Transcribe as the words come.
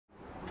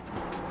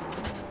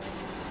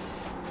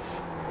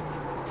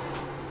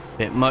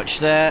Bit much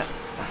there.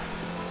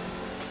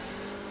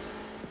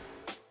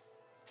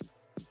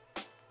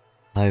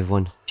 Hi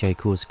everyone,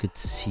 JayCaulls, good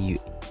to see you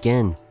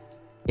again.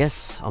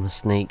 Yes, I'm a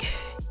snake.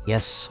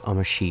 Yes, I'm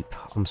a sheep.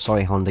 I'm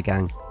sorry, Honda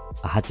gang.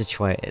 I had to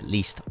try it at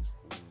least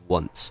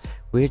once.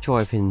 We're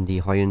driving the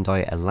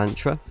Hyundai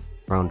Elantra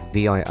around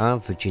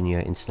VIR, Virginia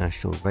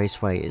International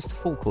Raceway. It's the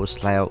full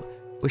course layout.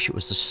 Wish it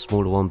was the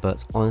smaller one,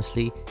 but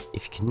honestly,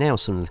 if you can nail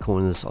some of the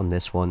corners on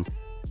this one,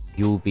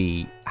 you'll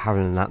be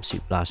having an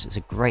absolute blast. It's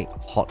a great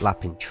hot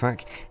lapping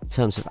track in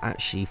terms of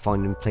actually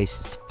finding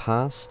places to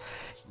pass.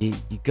 You're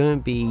going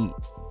to be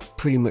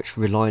pretty much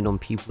relying on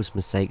people's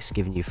mistakes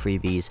giving you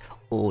freebies,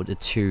 or the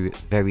two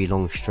very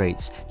long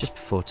straights just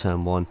before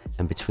turn 1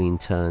 and between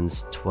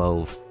turns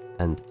 12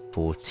 and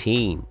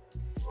 14.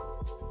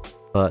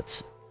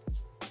 But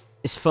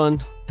it's fun.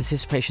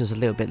 Participation is a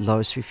little bit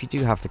low, so if you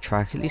do have the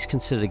track, at least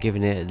consider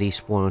giving it at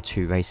least 1 or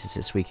 2 races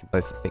this week in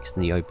both the fixed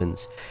and the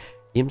opens.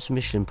 The IMSA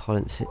Michelin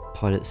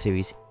Pilot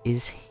Series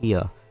is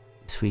here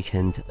this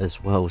weekend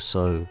as well,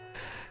 so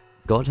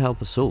God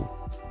help us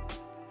all.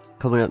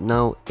 Coming up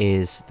now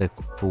is the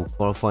full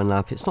qualifying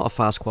lap. It's not a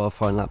fast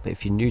qualifying lap, but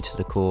if you're new to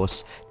the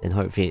course, then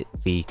hopefully it'll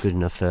be good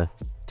enough to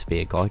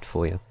be a guide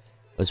for you.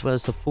 As well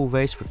as the full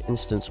race with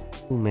incidents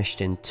all meshed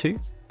in too.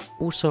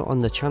 Also on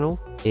the channel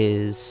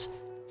is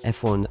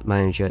F1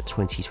 Manager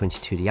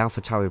 2022. The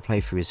Alpha Tower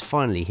playthrough is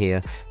finally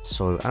here,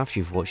 so after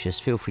you've watched this,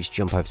 feel free to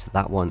jump over to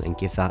that one and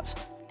give that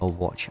a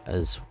watch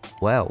as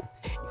well.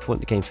 If you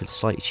want the game for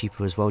slightly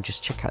cheaper as well,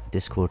 just check out the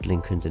Discord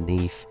link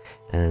underneath,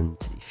 and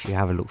if you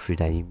have a look through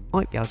there, you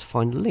might be able to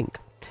find a link.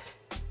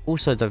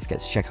 Also, don't forget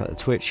to check out the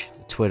Twitch,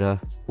 the Twitter,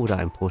 all that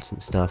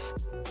important stuff.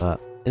 But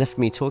enough of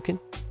me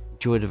talking.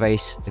 Enjoy the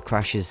race, the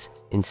crashes,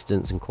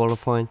 incidents and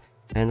qualifying,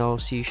 and I'll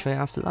see you straight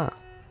after that.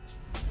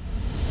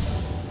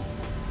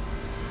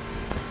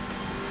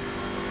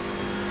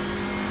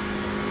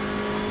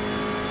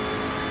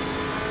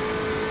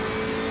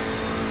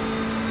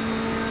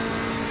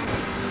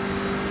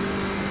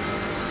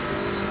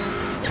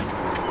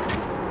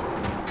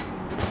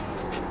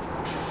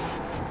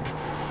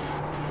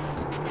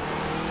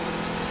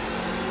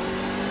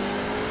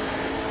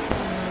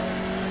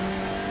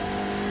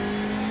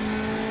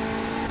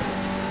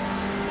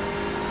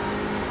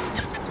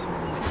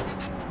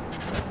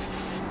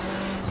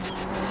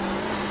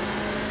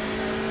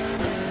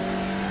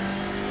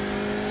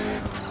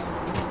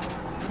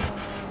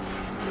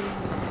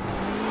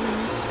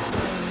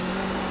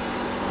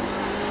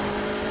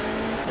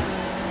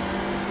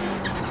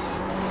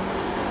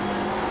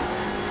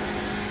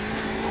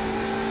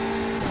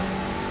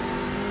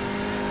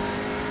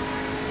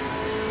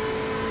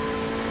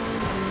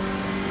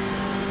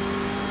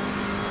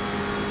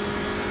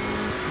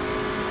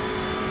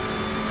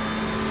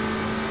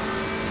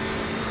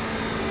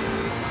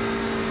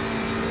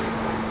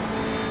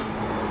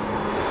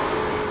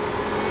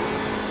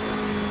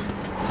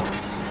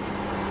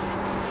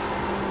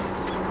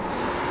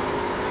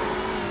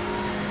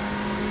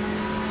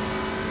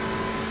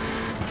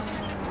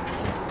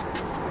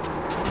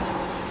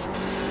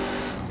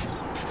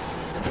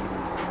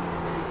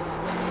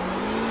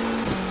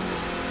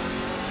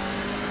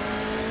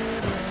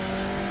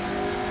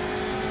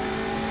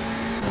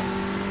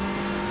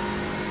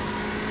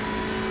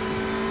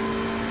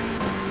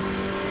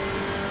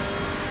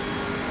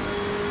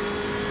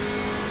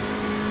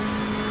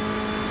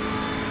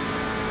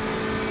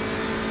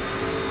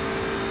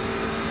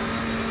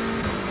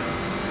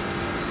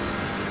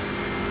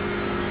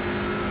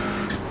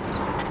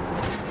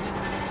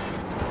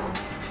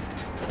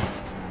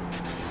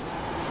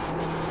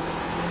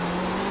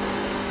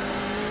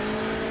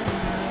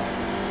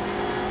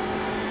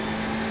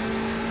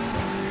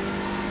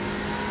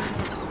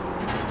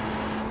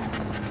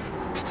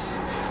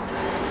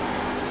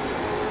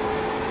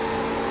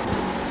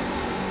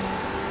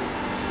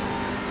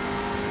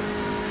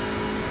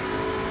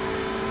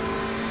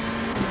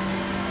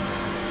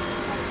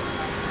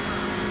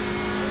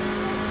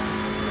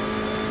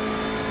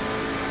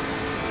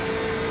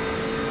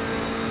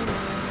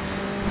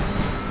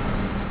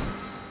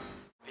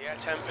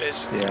 Temp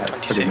is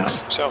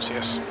 26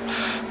 Celsius.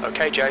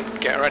 Okay, Jay,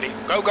 get ready.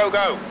 Go, go,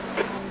 go!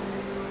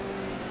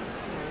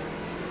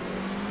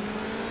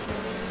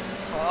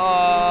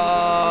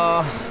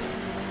 I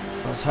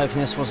was hoping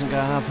this wasn't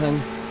going to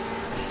happen.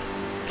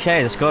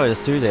 Okay, let's go.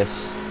 Let's do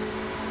this.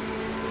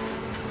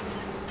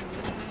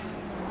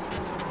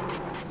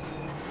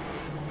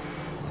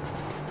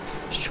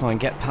 Just try and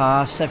get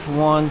past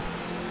everyone.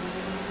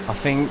 I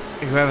think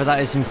whoever that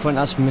is in front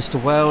of us, Mr.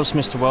 Wells.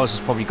 Mr. Wells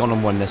has probably gone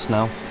and won this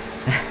now.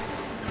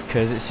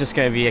 Because it's just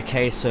going to be a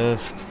case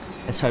of,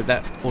 let's hope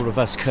that all of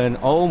us can.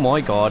 Oh my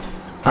god,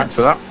 that's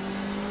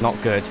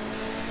not good.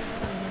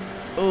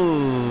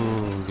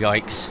 Oh,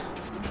 yikes.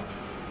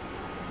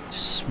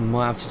 Just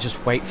might have to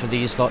just wait for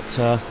these lot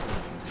to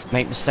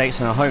make mistakes,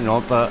 and I hope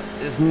not, but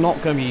there's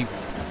not going to be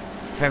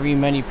very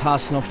many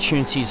passing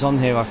opportunities on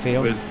here, I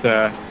feel. It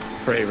was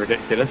pretty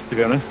ridiculous, to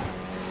be honest.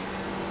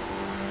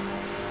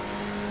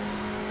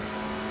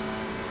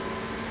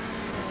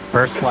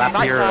 First lap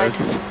here.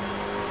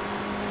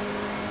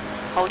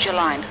 Hold your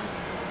line.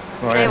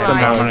 Well, Clear he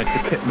somehow right.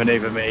 managed to pit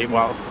manoeuvre me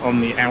while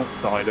on the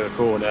outside of the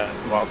corner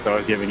whilst I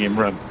was giving him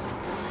run.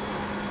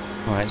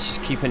 Alright, let's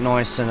just keep it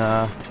nice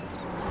and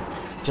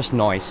just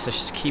nice. Let's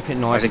just keep it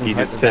nice. I think he and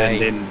just hope that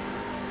turned in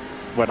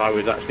when I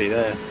was actually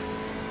there.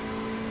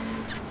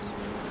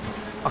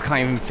 I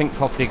can't even think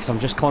properly because I'm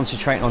just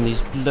concentrating on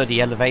these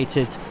bloody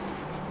elevated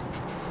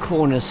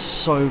corners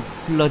so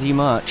bloody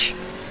much.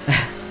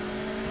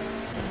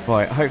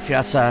 Right, hopefully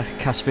that's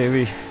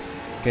Kasperi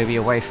going to be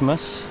away from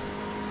us.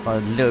 Got a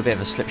little bit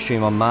of a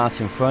slipstream on Matt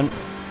in front.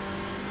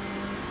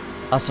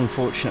 That's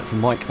unfortunate for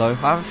Mike though.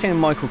 I have a feeling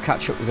Mike will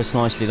catch up with us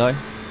nicely though.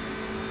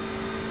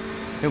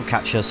 He'll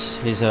catch us.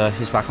 He's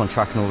back on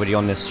track and already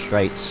on this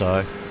straight,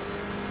 so.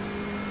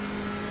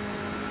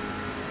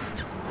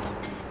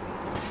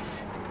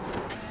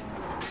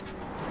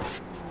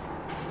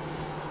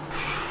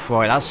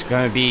 Right, that's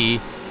going to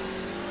be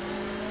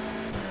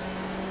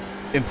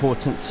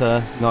important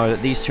to know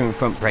that these two in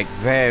front brake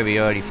very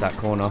early for that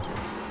corner.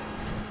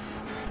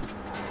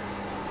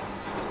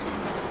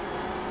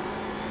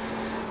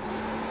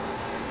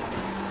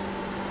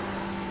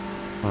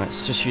 Right,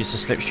 let's just use the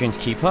slipstream to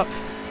keep up.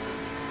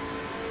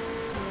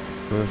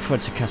 We're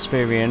referred to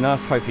Kasperi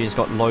enough. Hope he's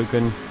got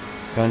Logan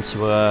going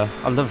to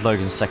I love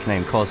Logan's second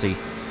name, Cozzy.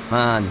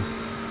 Man.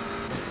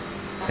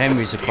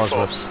 Memories of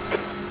Cosworths.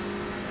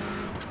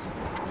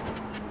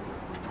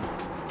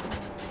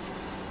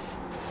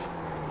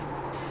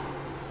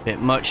 Bit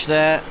much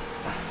there.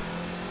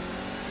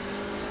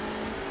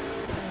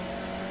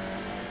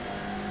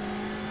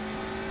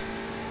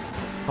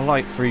 I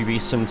like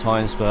freebies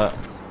sometimes, but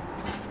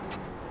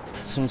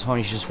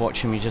sometimes you just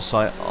watch them, you're just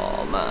like,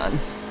 oh man.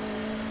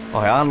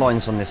 Alright, our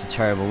lines on this are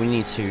terrible. We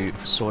need to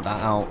sort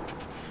that out.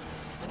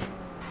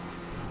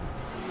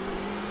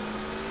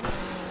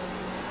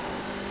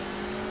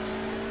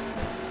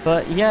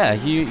 But yeah,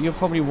 you're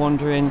probably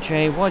wondering,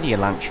 Jay, why the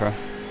Elantra?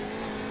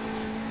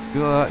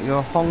 You're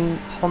a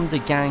Honda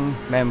gang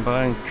member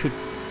and could be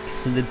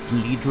considered the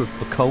leader of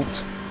the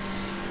cult.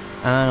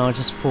 And I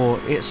just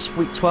thought, it's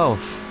week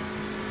 12.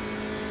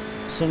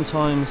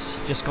 Sometimes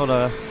just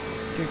gotta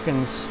do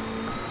things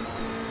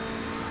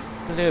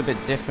a little bit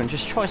different.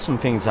 Just try some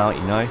things out,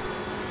 you know.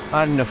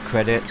 I had enough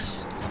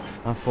credits.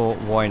 I thought,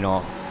 why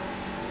not?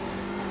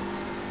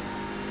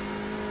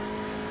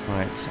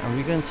 Right, are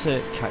we going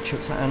to catch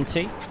up to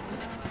Anti?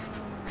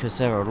 Because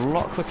they're a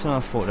lot quicker than I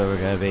thought they were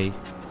going to be.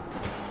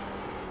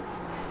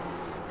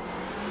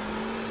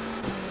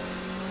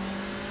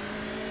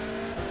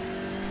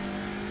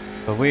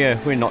 But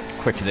we're not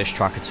quick at this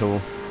track at all.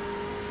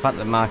 The fact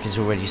that Mark is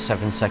already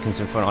 7 seconds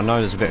in front. I know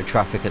there's a bit of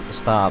traffic at the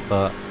start,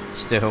 but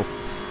still.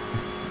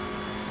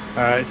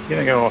 It's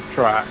going to go off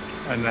track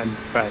and then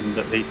bend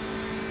at least,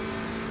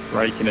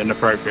 brake in an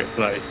appropriate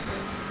place.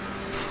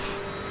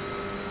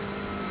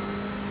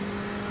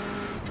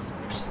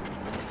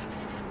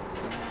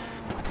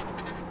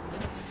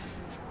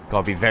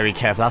 Gotta be very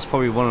careful. That's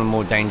probably one of the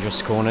more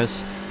dangerous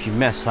corners. If you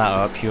mess that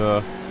up,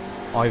 you're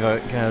either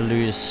going to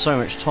lose so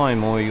much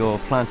time or you're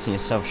planting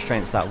yourself straight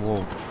into that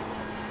wall.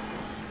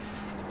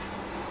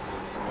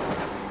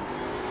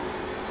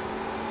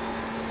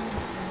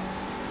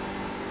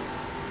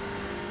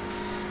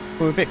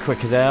 We're a bit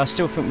quicker there. I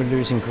still think we're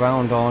losing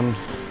ground on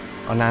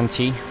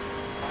Anti.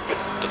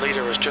 The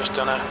leader has just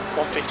done a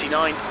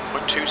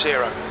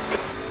 159.20.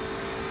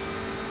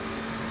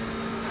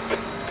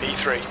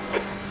 P3.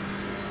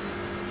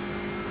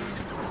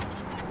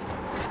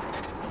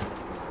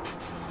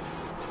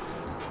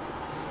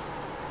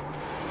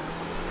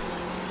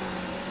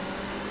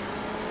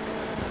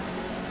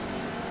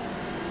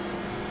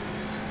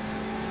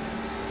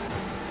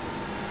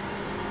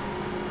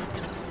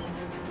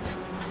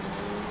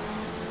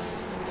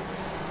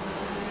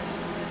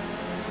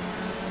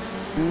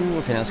 Ooh,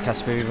 I think that's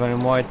Kasperi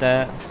running wide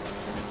there.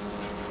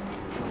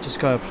 Just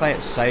going to play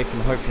it safe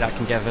and hopefully that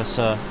can give us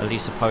at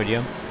least a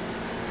podium.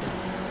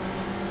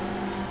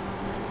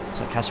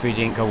 So Kasperi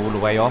didn't go all the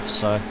way off,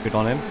 so good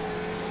on him.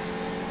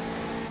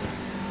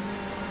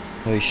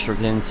 He's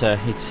struggling to,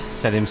 he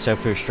said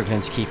himself he was struggling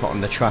to keep it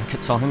on the track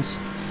at times.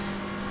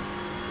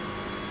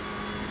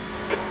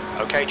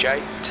 Okay,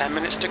 Jay, 10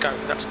 minutes to go.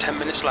 That's 10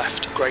 minutes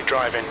left. Great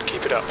driving.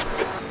 Keep it up.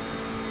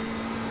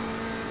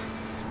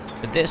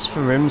 But this for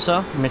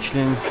IMSA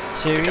Michelin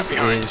series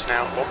behind is us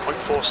now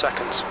 1.4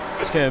 seconds.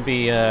 It's going to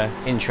be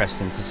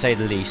interesting, to say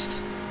the least.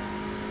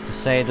 To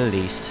say the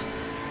least.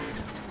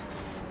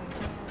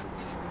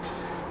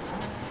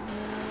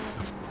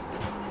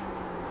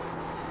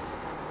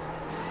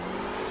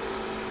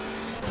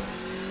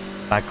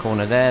 Bad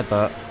corner there,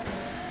 but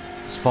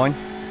it's fine.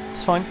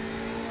 It's fine.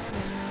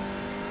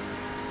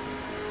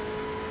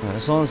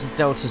 As long as the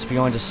deltas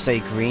behind us stay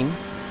green.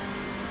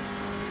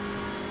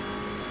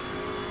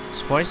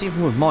 Surprised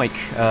even with Mike,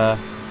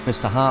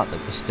 Mr. Hart, that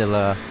we're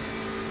still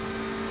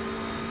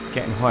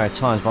getting higher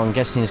times, but I'm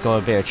guessing he's got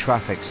a bit of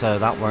traffic, so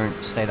that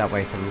won't stay that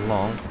way for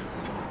long.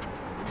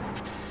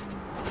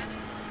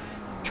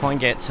 Try and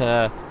get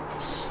to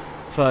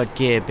third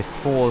gear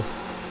before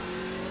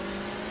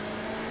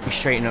we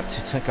straighten up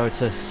to go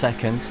to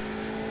second.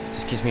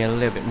 Just gives me a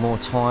little bit more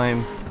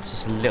time. It's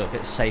just a little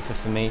bit safer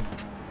for me.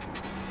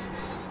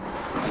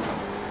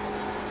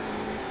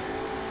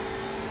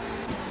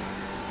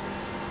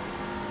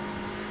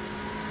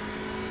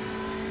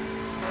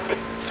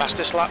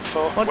 Fastest lap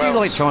for I do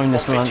like driving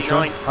this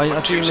Elantra.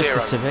 I do miss the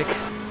 1:59.20. Civic.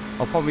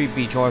 I'll probably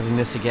be driving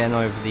this again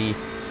over the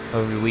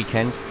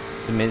weekend,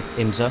 the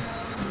IMSA.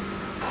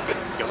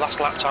 Your last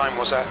lap time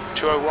was at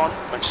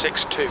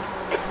 2:01.62.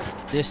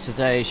 This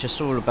today is just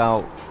all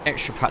about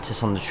extra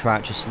practice on the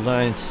track, just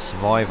learning to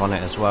survive on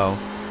it as well.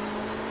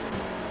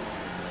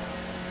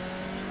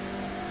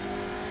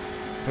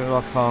 I feel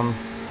like I'm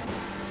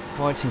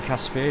fighting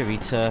Kasperi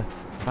to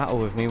battle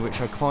with me,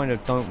 which I kind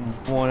of don't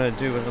want to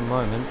do at the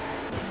moment.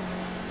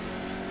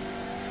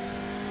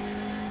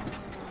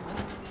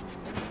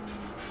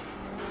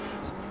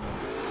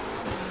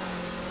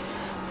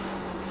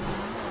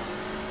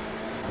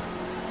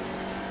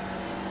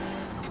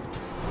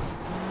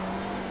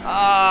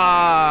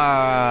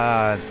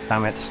 Ah,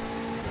 damn it.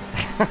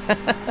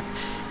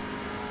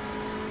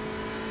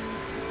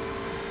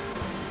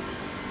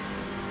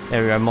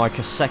 There we go,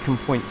 Micah,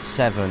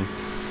 2.7.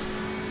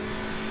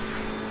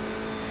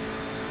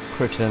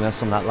 Quicker than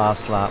us on that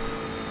last lap.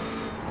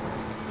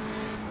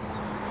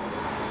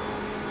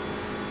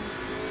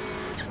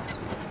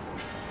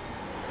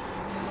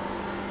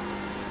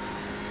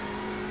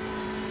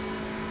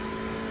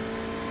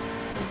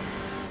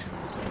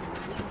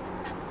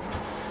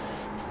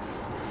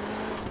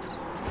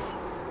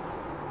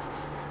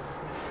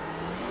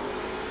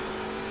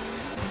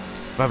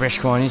 Rubbish,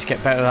 come on, I need to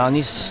get better. I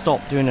need to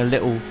stop doing a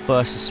little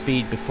burst of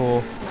speed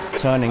before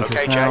turning, because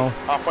Okay, now Jay,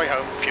 halfway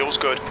home, fuel's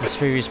good.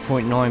 Kasperi's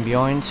 0.9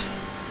 behind.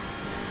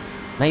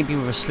 Maybe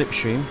with a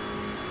slipstream.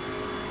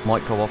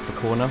 Might go off the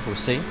corner, we'll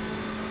see.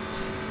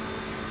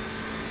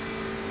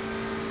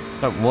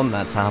 Don't want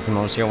that to happen,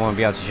 obviously. I want to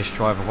be able to just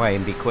drive away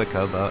and be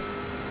quicker, but...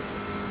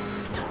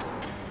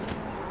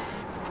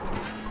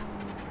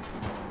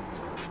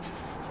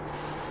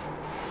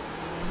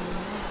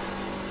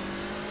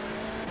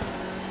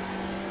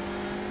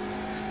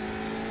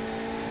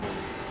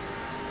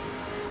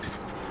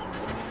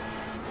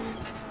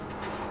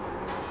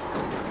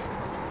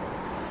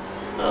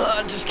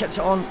 just kept it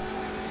on.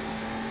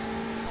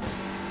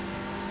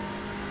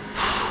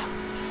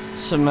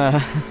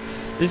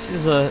 This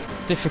is a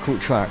difficult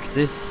track.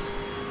 This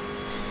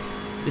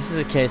is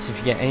a case if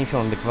you get anything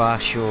on the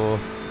grass, you're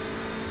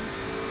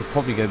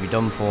probably going to be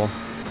done for.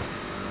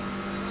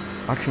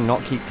 I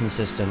cannot keep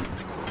consistent.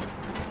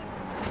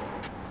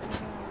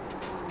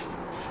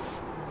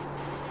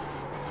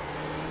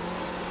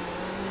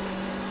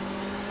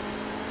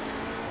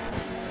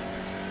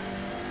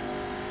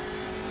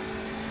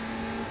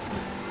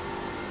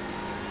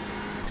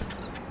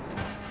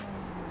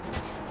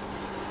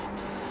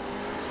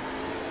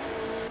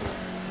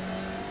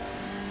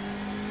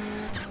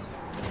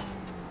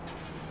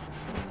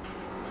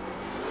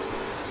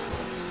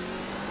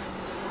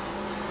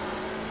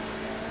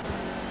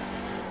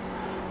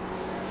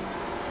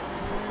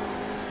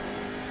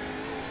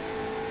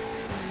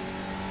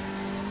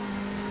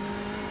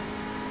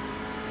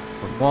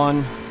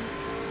 One.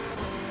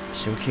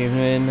 Still keeping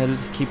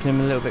him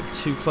a little bit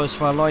too close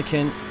for our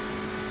liking.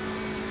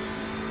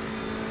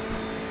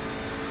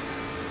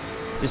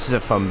 This is a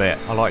fun bit.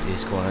 I like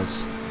these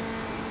corners.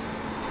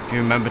 If you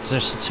remember to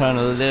just turn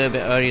a little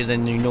bit earlier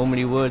than you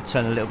normally would,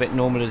 turn a little bit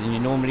normaler than you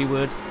normally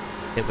would,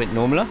 a little bit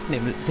normaler, a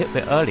little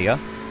bit earlier.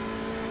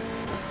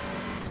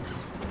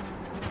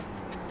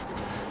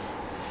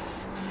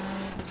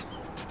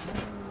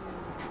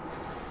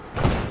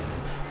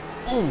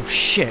 Oh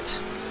shit!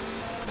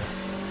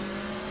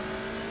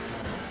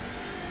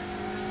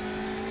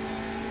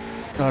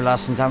 No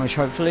lasting damage,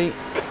 hopefully.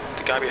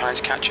 The guy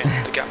behind's catching.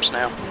 The gap's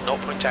now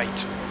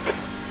 0.8.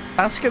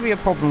 That's going to be a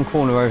problem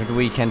corner over the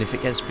weekend if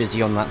it gets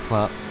busy on that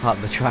part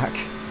of the track.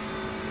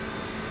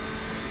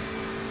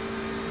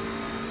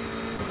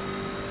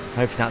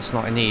 Hoping that's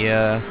not any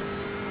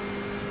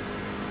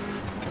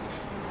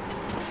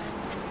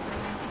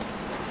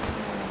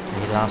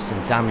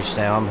lasting damage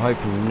there. I'm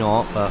hoping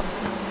not, but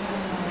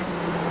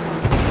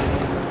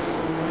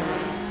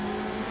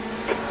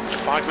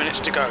 5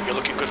 minutes to go. You're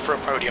looking good for a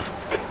podium.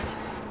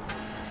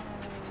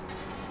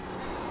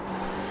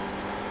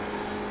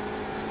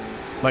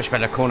 much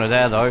better corner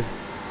there though.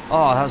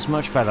 Oh, that's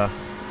much better.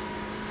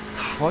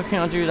 Why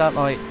can't I do that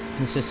like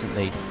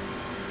consistently?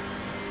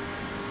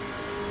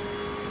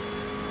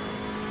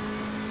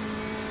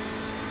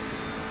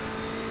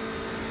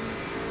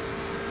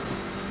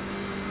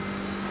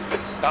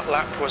 That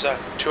lap was at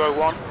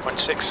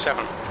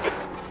 2:01.67.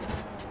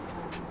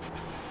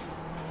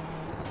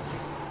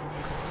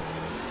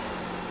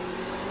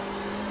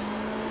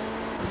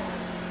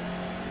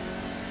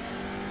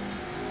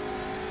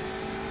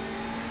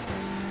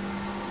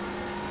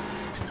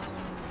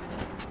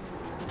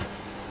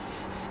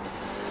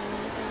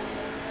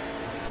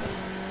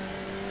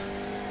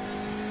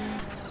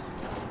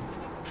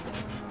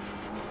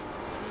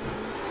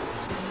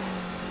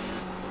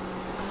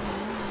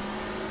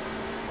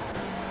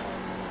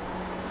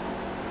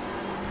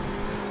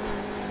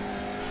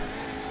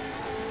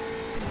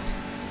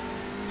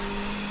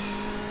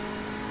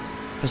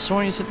 For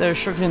someone who said they were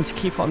struggling to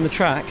keep on the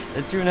track,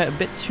 they're doing it a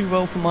bit too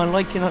well for my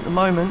liking at the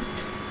moment.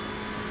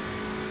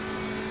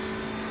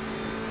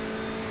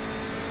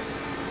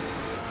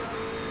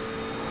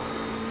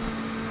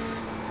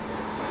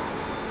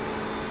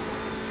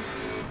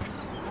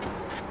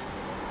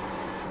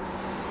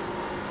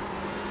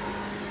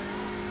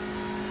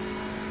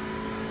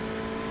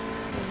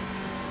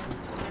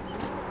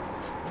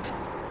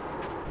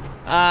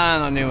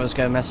 And I knew I was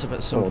going to mess up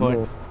at some point.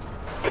 No.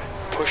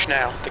 Push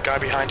now, the guy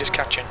behind is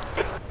catching.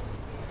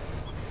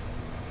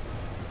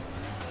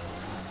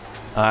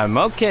 I'm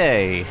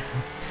okay.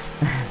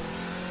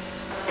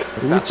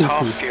 That's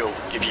half fuel.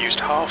 You've used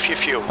half your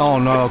fuel. Oh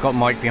no, I've got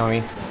Mike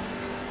behind me.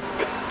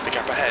 The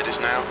gap ahead is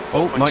now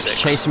Oh, 1.6. Mike's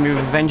chasing me with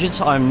a vengeance.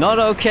 I'm not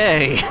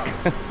okay.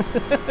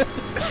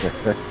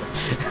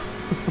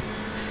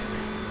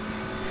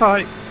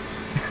 Hi.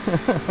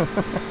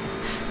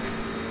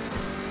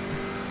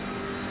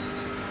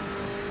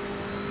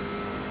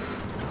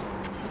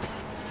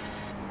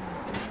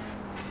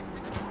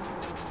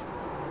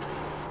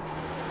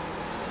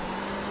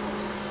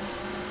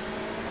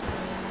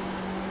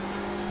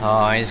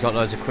 Oh, he's got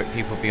loads of quick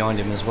people behind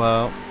him as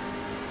well.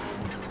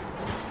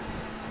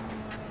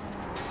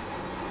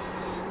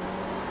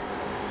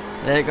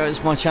 There goes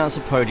my chance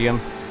of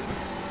podium.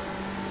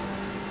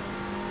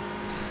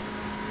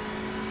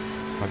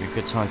 Might be a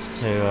good time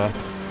to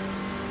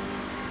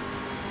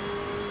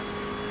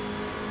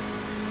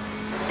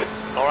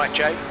Alright,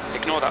 Jay,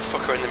 ignore that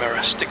fucker in the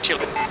mirror. Stick to your...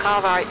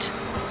 Car right.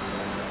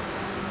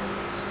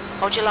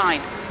 Hold your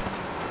line.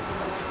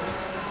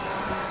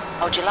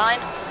 Hold your line.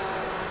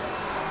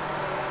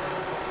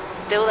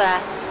 Still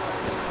there.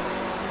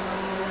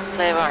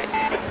 Clear right.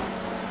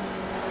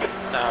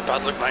 Nah,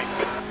 bad luck,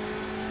 mate.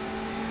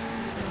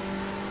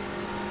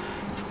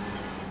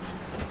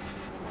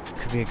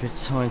 could be a good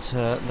time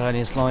to learn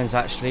his lines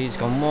actually. He's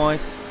gone wide.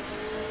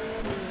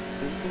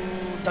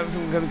 Don't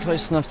think we're going to be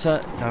close enough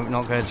to... No, we're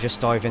not going to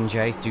just dive in,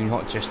 Jay. Do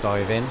not just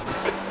dive in.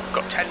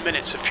 Got 10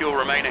 minutes of fuel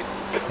remaining.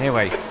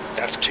 Anyway,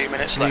 That's 2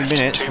 minutes 2 left.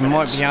 minutes. 2 We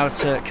might minutes. be able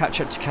to catch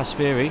up to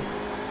Kasperi.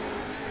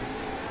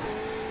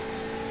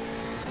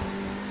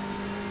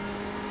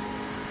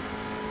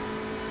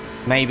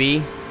 Maybe.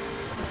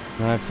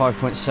 No,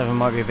 5.7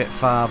 might be a bit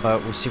far,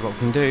 but we'll see what we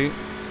can do.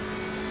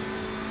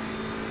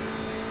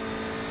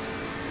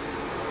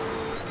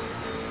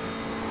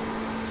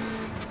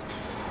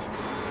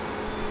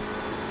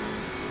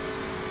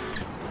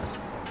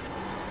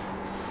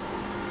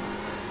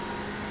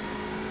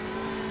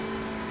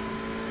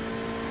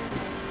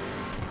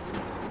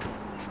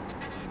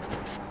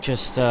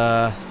 Just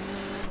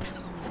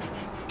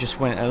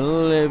went a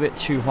little bit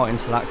too hot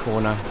into that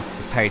corner.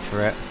 We paid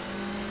for it.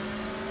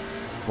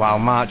 Wow,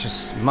 Mart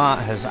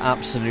has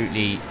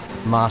absolutely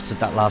mastered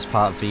that last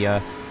part of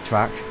the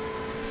track.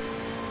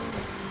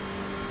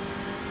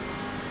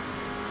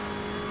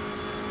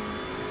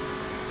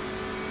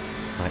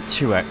 Right,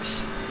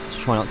 2x. Let's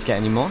try not to get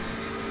any more.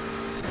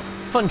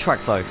 Fun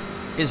track though.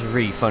 It's a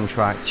really fun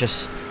track.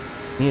 Just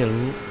need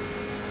a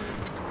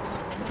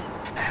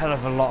hell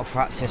of a lot of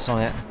practice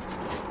on it.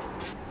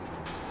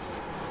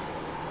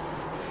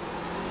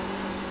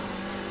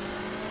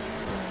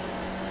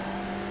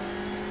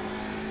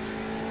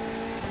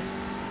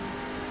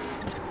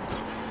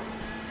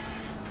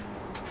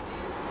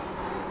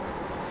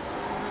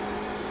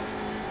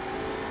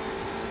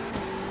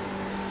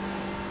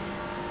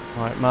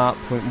 Right, Mark,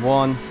 point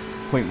one.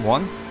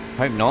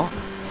 Hope not.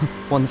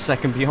 1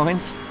 second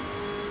behind.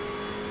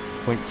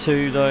 Point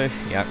 2 though.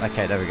 Yeah,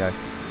 okay, there we go.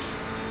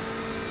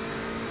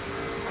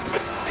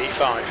 P5.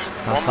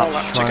 That's One more that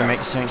lap to try to and go.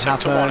 make something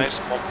Sector happen. 1 is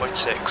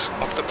 1.6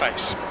 off the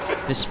pace.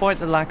 Despite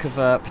the lack of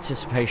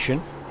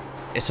participation,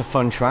 it's a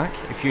fun track.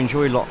 If you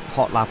enjoy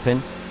hot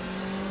lapping,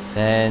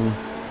 then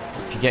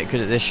if you get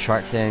good at this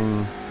track,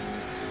 then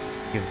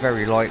you're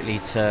very likely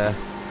to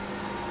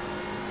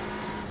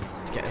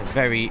get a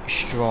very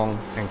strong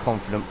and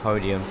confident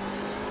podium.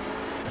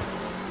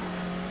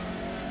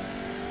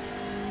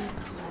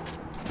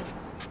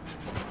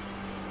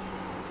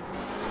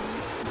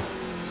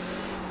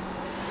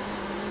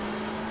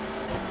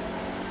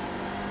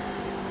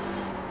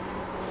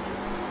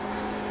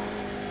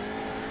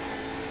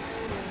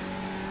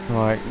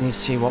 Right, let's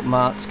see what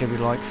Mart's going to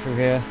be like through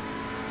here.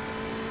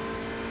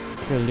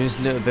 Going to lose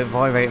a little bit of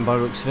vibrating by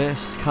the looks of it.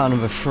 It's car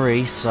number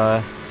 3,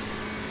 so...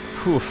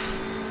 Poof.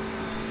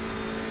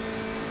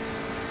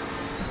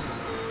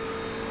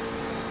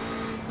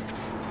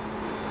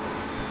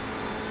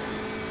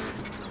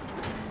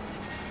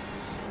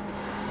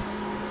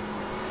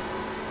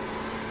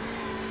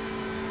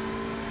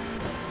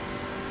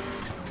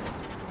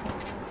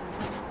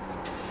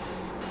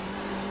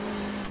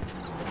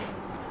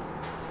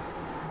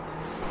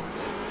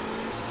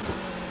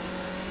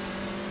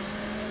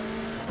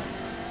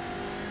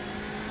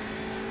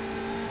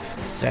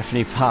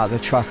 Definitely part of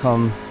the track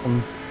I'm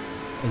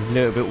a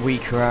little bit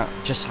weaker at.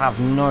 Just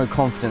have no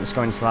confidence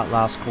going to that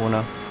last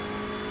corner.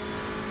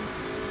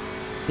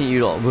 I think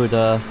you lot would,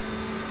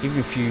 even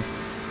if you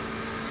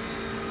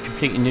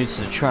completely new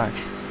to the track,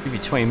 give you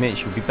 20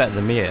 minutes, you'll be better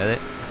than me at it.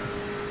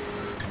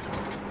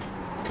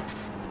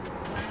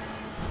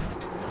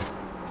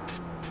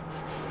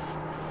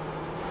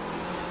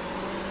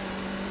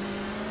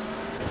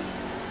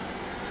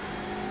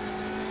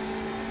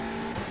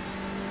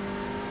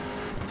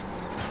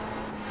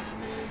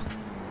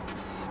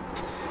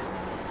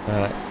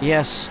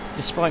 Yes,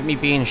 despite me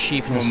being a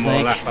sheep and a One more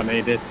snake. lap I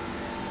needed.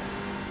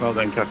 Well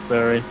done,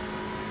 Casperi.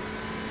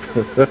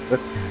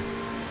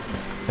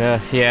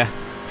 Yeah,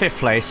 5th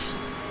place.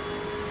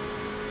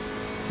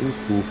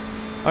 Ooh.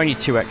 Only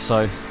 2x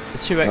though. The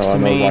 2x No, to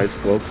no, me right,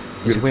 well,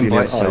 is a win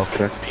by itself.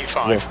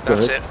 P5,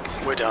 that's it.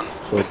 We're done.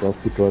 So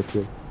that's the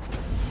question.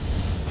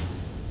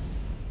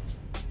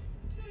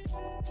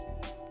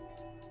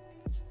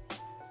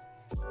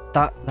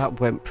 That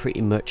went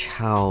pretty much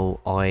how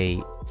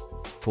I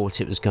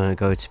thought it was going to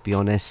go, to be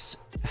honest.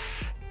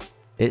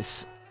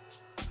 It's,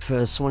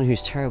 for someone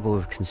who's terrible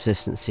with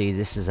consistency,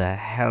 this is a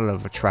hell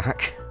of a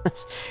track.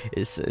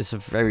 It's a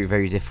very,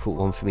 very difficult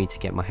one for me to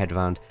get my head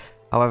around.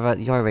 However,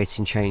 the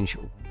iRacing change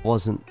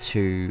wasn't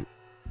too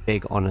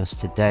big on us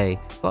today.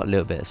 Got a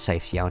little bit of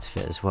safety out of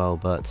it as well,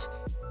 but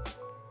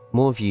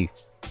more of you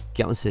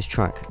get onto this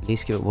track. At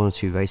least give it 1 or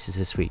 2 races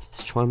this week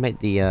to try and make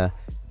the a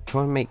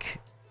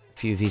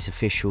few of these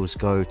officials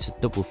go to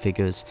double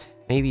figures,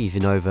 maybe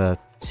even over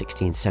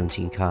 16,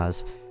 17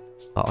 cars.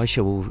 I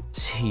shall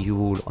see you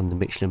all on the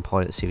Michelin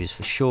Pilot Series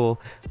for sure.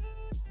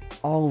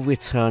 I'll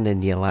return in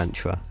the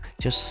Elantra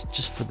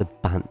just for the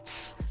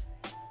bants.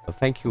 But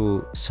thank you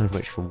all so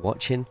much for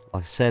watching.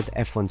 Like I said,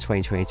 F1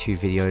 2022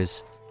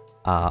 videos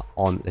are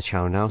on the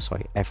channel now.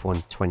 Sorry,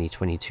 F1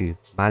 2022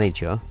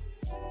 Manager.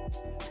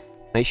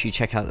 Make sure you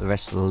check out the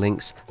rest of the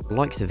links,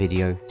 like the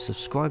video,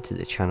 subscribe to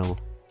the channel,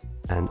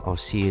 and I'll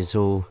see you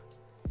all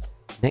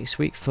next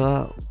week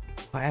for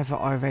whatever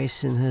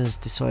iRacing has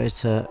decided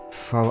to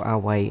throw our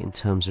way in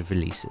terms of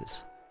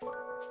releases.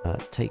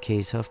 Take care of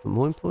yourself, but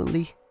more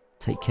importantly,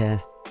 take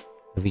care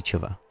of each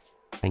other.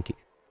 Thank you.